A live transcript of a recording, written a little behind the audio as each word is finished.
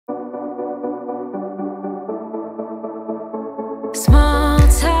Small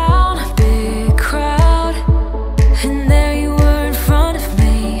town, big crowd, and there you were in front of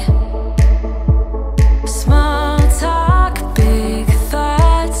me. Small talk, big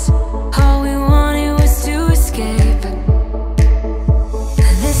thoughts, all we wanted was to escape.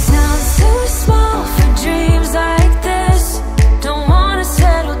 This sounds too small for dreams like this. Don't wanna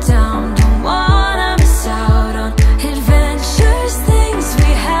settle down, don't wanna miss out on adventures, things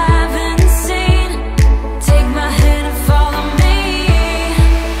we haven't seen. Take my hand and follow me.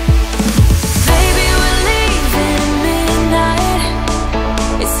 Baby, we're leaving at midnight.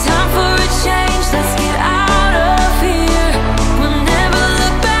 It's time for a change, let's get out of here. We'll never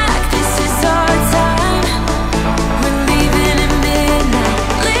look back, this is our time. We're leaving at midnight,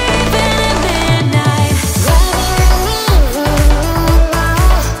 leaving at midnight.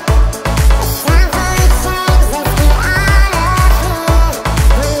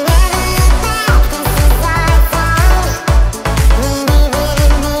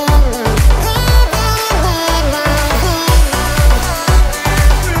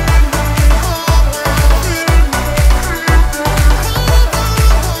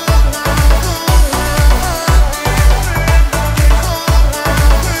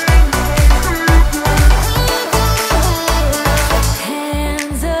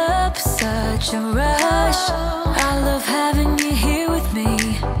 Hands up, such a rush. I love having you here with me.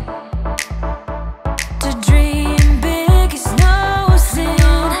 To dream big is no sin.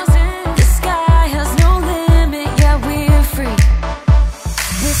 The sky has no limit, yeah, we're free.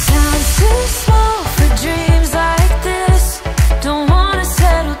 This sounds too small for dreams like this. Don't wanna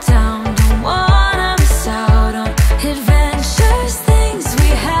settle down, don't wanna miss out on adventures, things we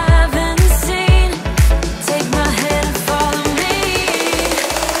haven't seen. Take my hand and follow me.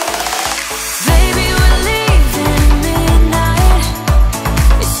 Baby, we're leaving at midnight.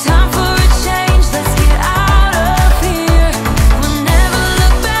 It's time for a change, let's get out of here. We'll never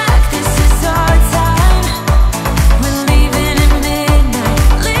look back, this is our time. We're leaving at midnight,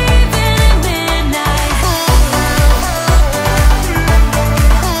 leaving at midnight.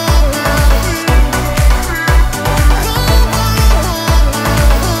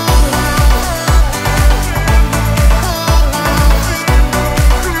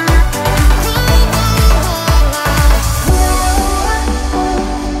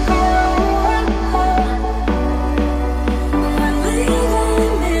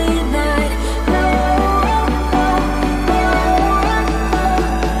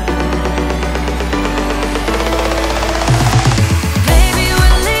 Baby,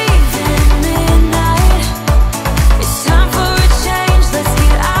 we're leaving at midnight. It's time for a change, let's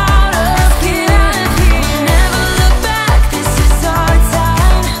get out of here. We'll never look back, this is our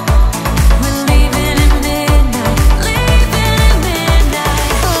time. We're leaving at midnight, leaving at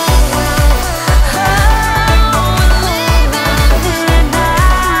midnight. Oh, we're leaving at midnight.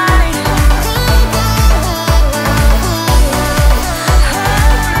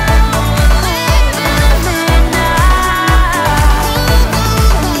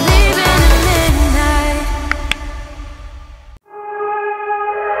 Leaving at midnight.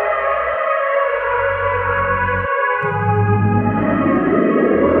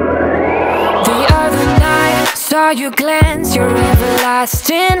 The other night, saw you glance your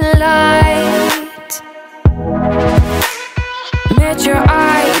everlasting light. Met your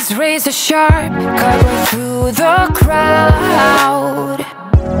eyes, razor sharp, cut right through the crowd.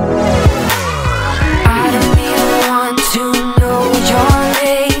 I don't even want to know your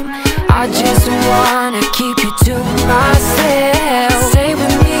name, I just wanna keep you to myself. Stay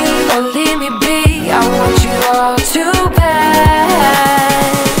with me or leave me be, I want you all too bad.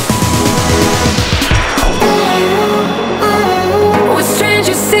 We're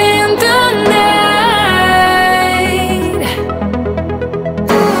strangers in the night.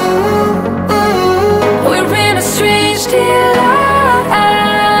 We're in a strange delight.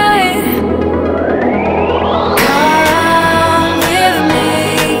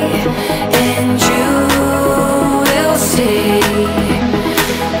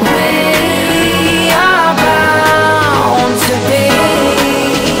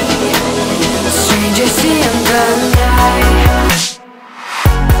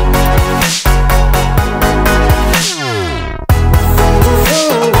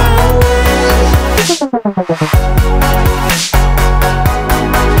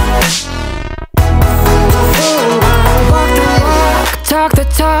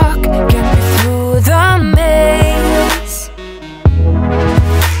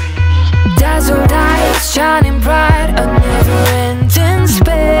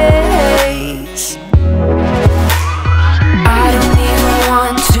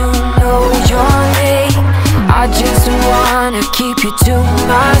 wanna keep you to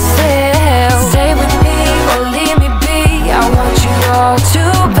myself. Stay with me or leave me be. I want you all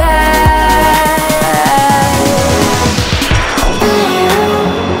too bad.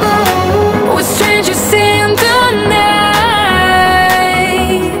 We're strangers in the night.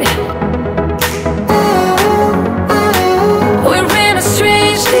 We're in a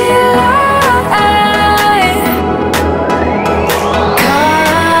strange delight.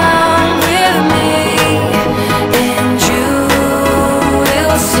 Come with me and you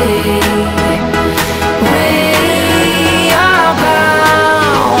will see. We are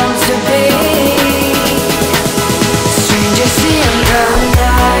bound to be strangers in the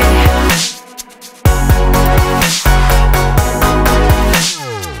night.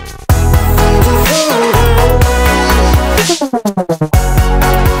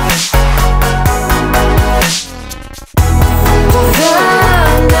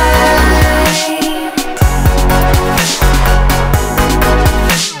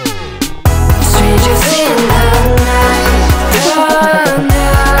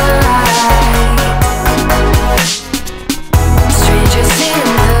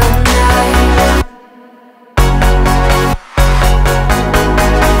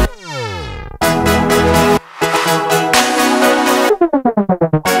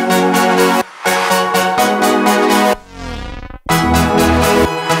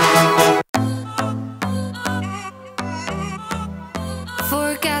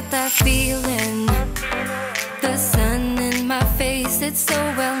 Forgot that feeling, the sun in my face, it's so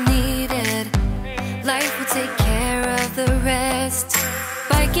well needed. Life will take care of the rest.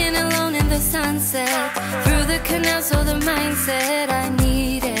 Biking alone in the sunset, through the canal, so the mindset I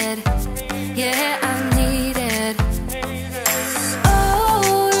needed. Yeah, I needed.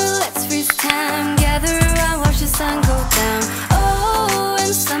 Oh, let's freeze time, gather around, watch the sun go down. Oh,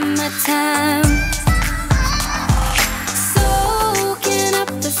 in summertime, soaking up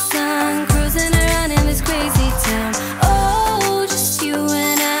the sun, cruising around in this crazy town. Oh, just you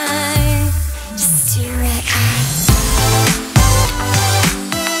and I, just you and I.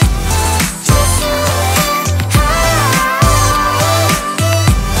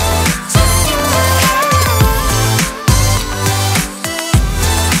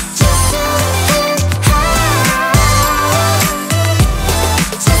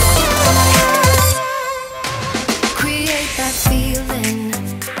 Create that feeling,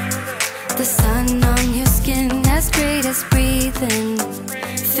 the sun on your skin, as great as breathing,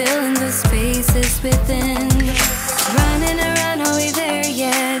 filling the spaces within. Running around, are we there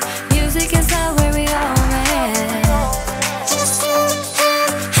yet? Music is not where we all met. Just you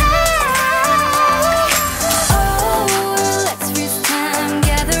and I. Oh, let's freeze time,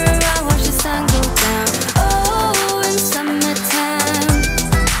 gather around, watch the sun go down. Oh, in summertime,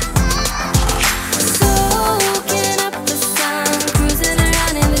 soaking up the sun, cruising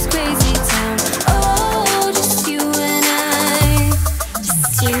around in this crazy town. Oh, just you and I,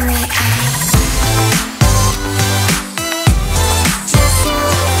 just you and I. Just you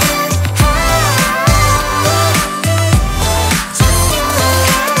and I. Just you and I.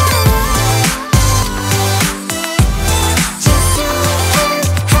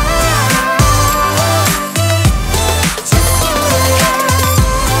 Just you and I.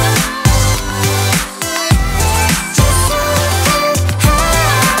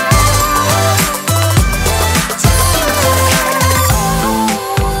 Just you and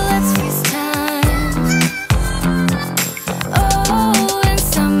let's freeze time. Oh, in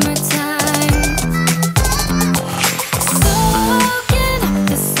summertime, soaking up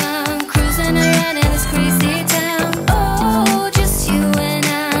the sun, cruising around in this crazy town. Oh, just you and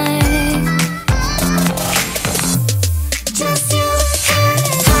I. Just you and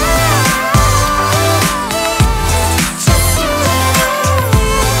I. Just you and I. Just you and I.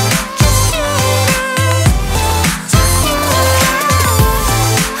 Just you and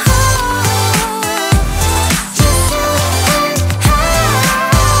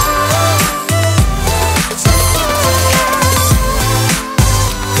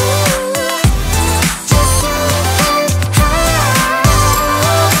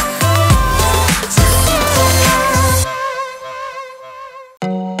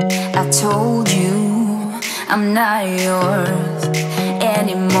I told you I'm not yours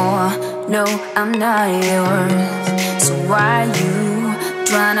anymore. No, I'm not yours. So why you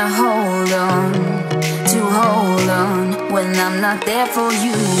trying to hold on when I'm not there for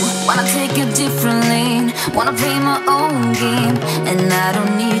you? Wanna take a different lane, wanna play my own game, and I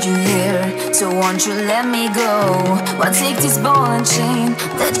don't need you here, so won't you let me go? Wanna take this ball and chain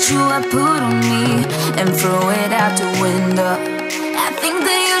that you have put on me and throw it out the window. I think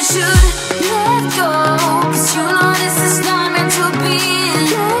that you should let go, 'cause you know this is not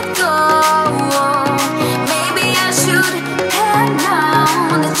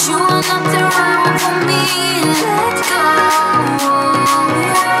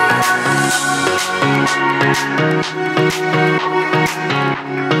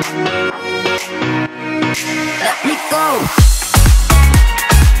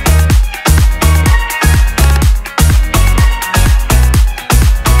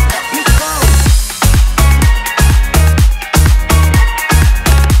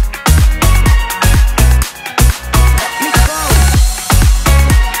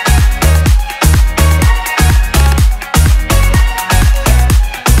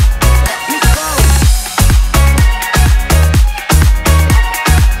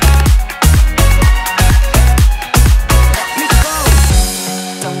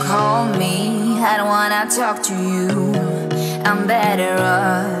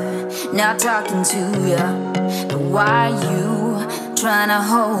not talking to ya. But why you trying to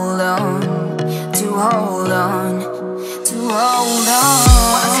hold on, to hold on, to hold on?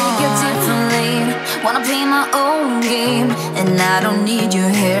 Wanna take it differently, wanna play my own game, and I don't need your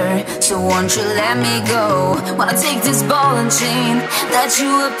hair, so won't you let me go? Wanna take this ball and chain that you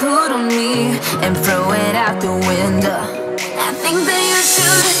have put on me and throw it out the window. I think that you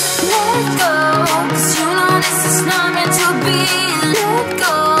should let go, 'cause you know this is not meant to be. Let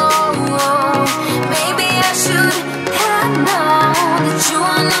go. Maybe I should have known that you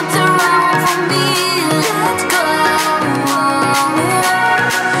are not the right one for me. Let go.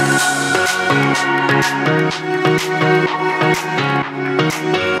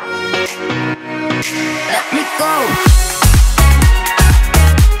 Let me go.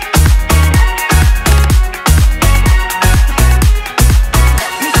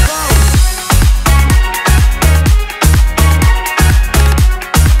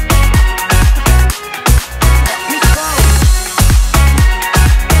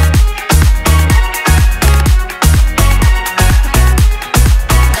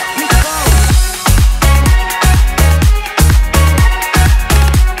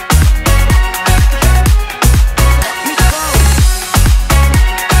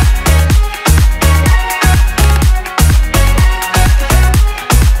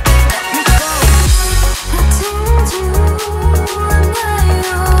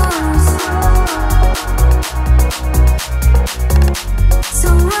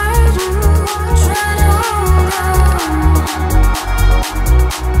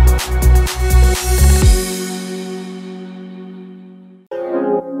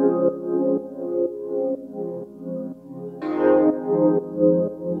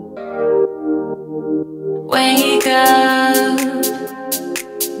 Wake up,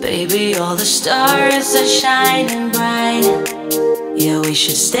 baby, all the stars are shining bright. Yeah, we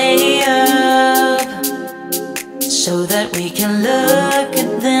should stay up so that we can look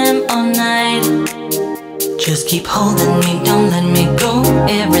at them all night. Just keep holding me, don't let me go.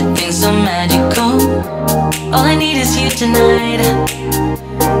 Everything's so magical. All I need is you tonight.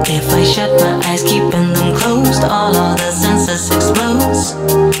 If I shut my eyes, keeping them closed, all the senses explodes.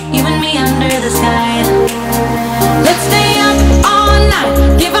 You and me under the sky. Let's stay up all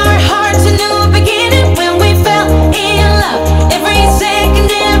night, give our hearts a new beginning. When we fell in love, every second,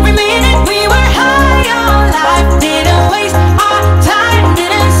 every minute, we were high on life. Didn't waste our time,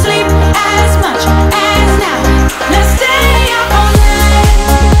 didn't sleep as much as now. Let's stay up all night.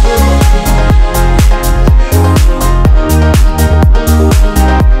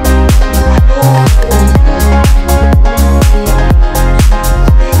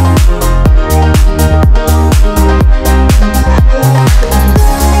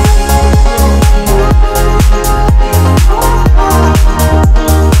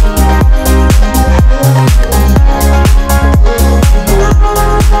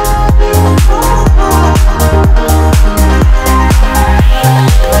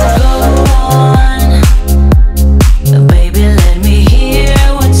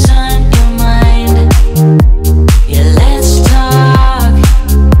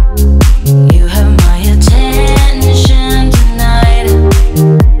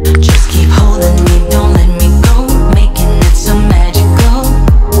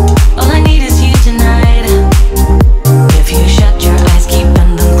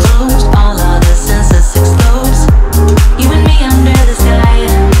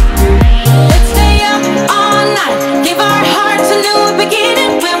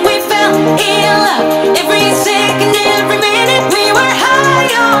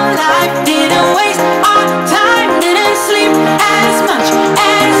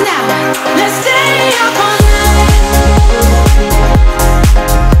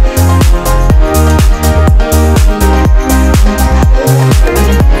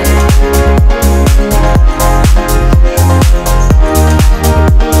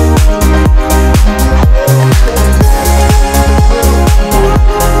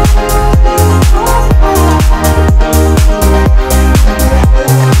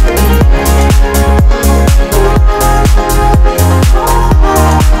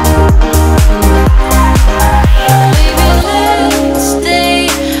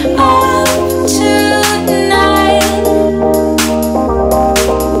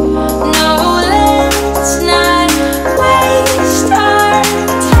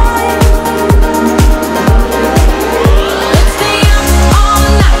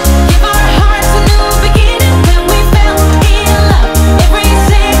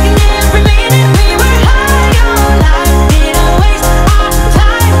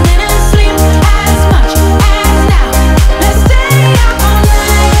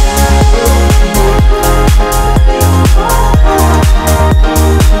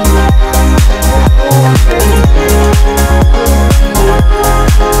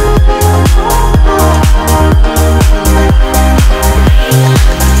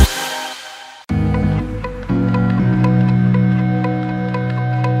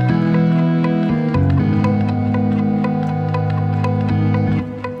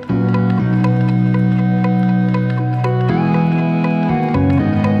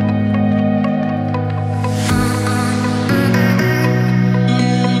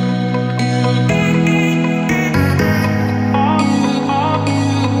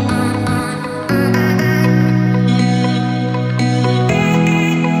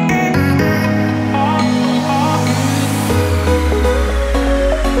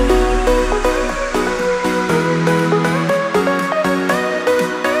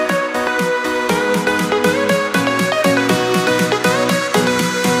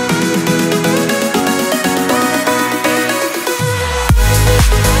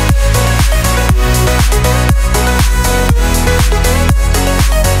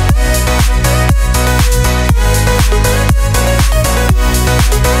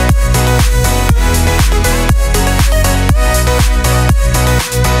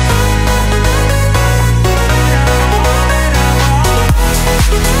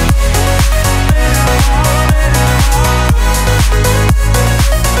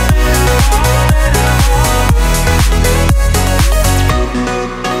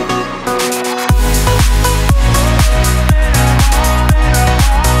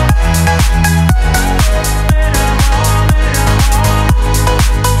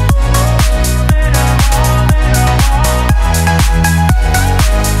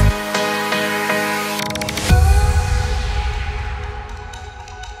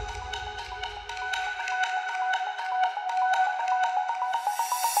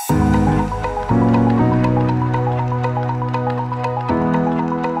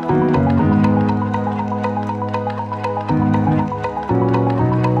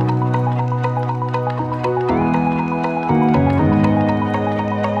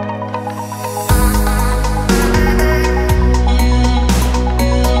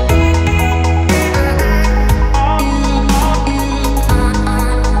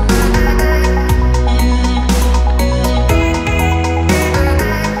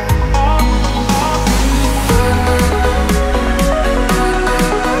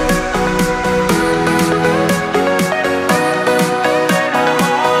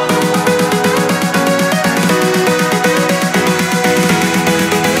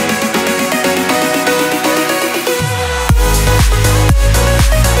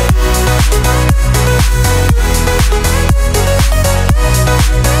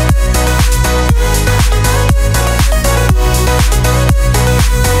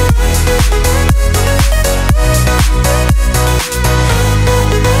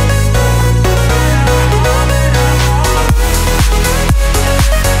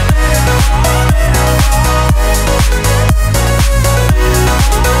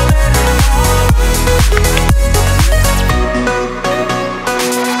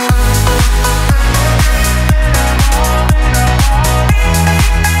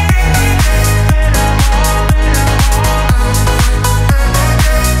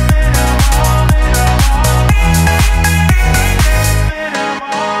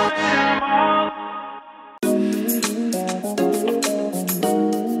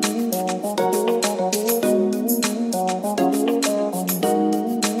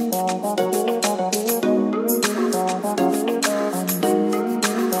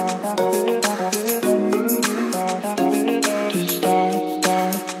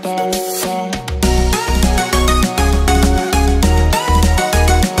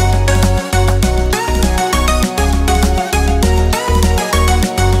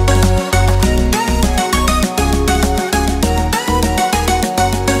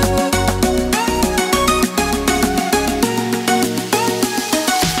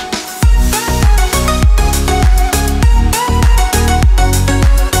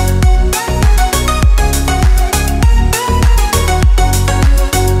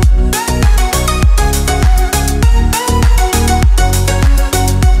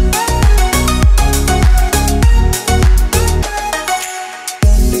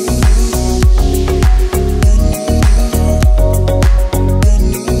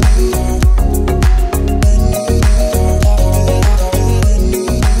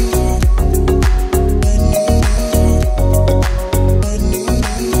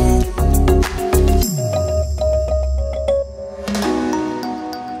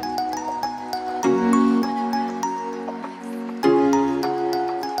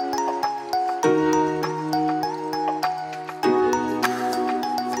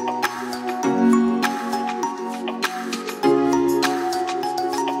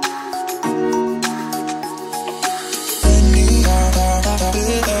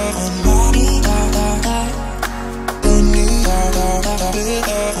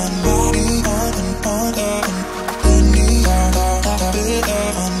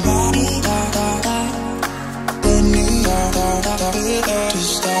 to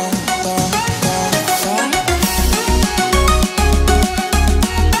stop, stop, stop, stop.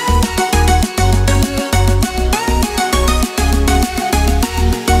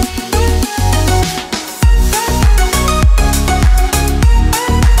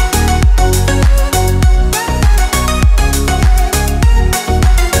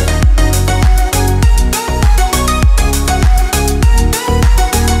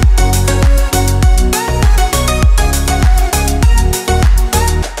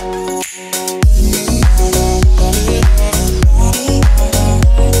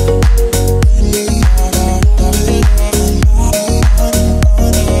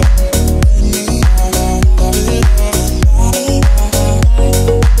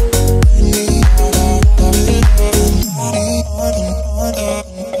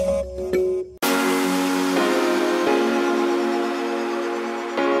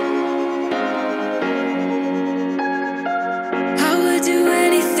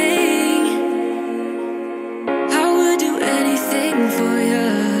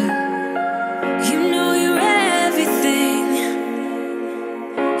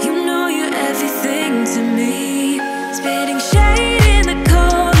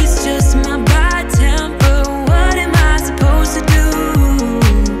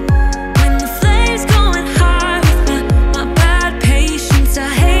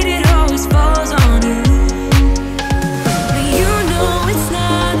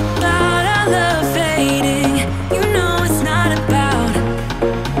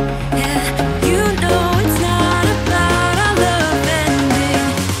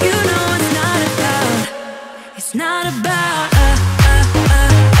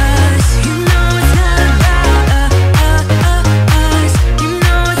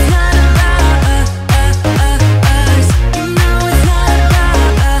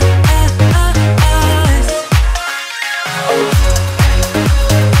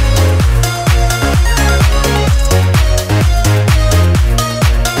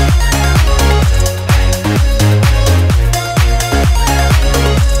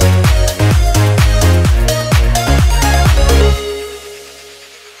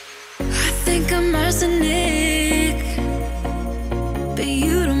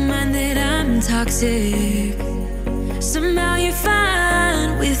 Toxic. Somehow you're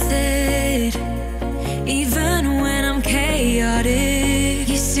fine with it, even when I'm chaotic.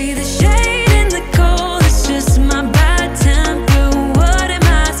 You see the shade in the cold, it's just my bad temper. What am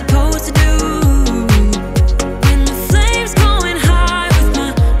I supposed to do when the flame's going high with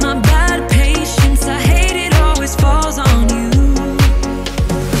my bad patience? I hate it always falls on you.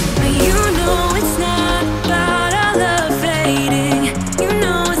 But you know it's not about our love fading. You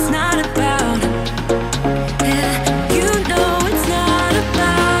know it's not about, yeah, you know it's not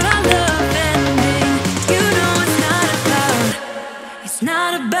about our love ending. You know it's not about, it's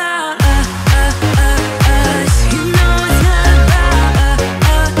not about us. You know it's not about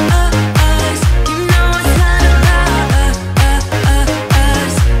us. You know it's not about us.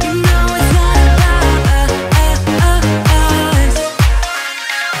 You know it's not about us.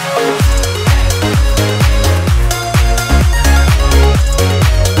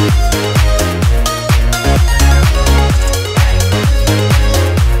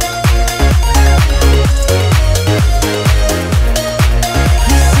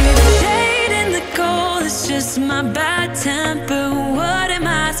 You see the shade in the cold, it's just my bad temper. What am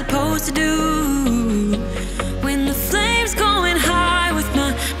I supposed to do when the flame's going high with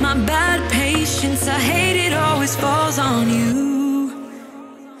my bad patience? I hate it always falls on you.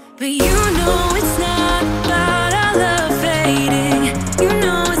 But you know it's not about our love fading. You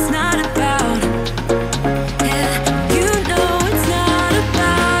know it's not about, yeah, you know it's not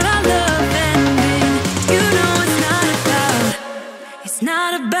about our love ending. You know it's not about, it's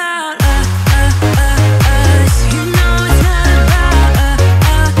not about us.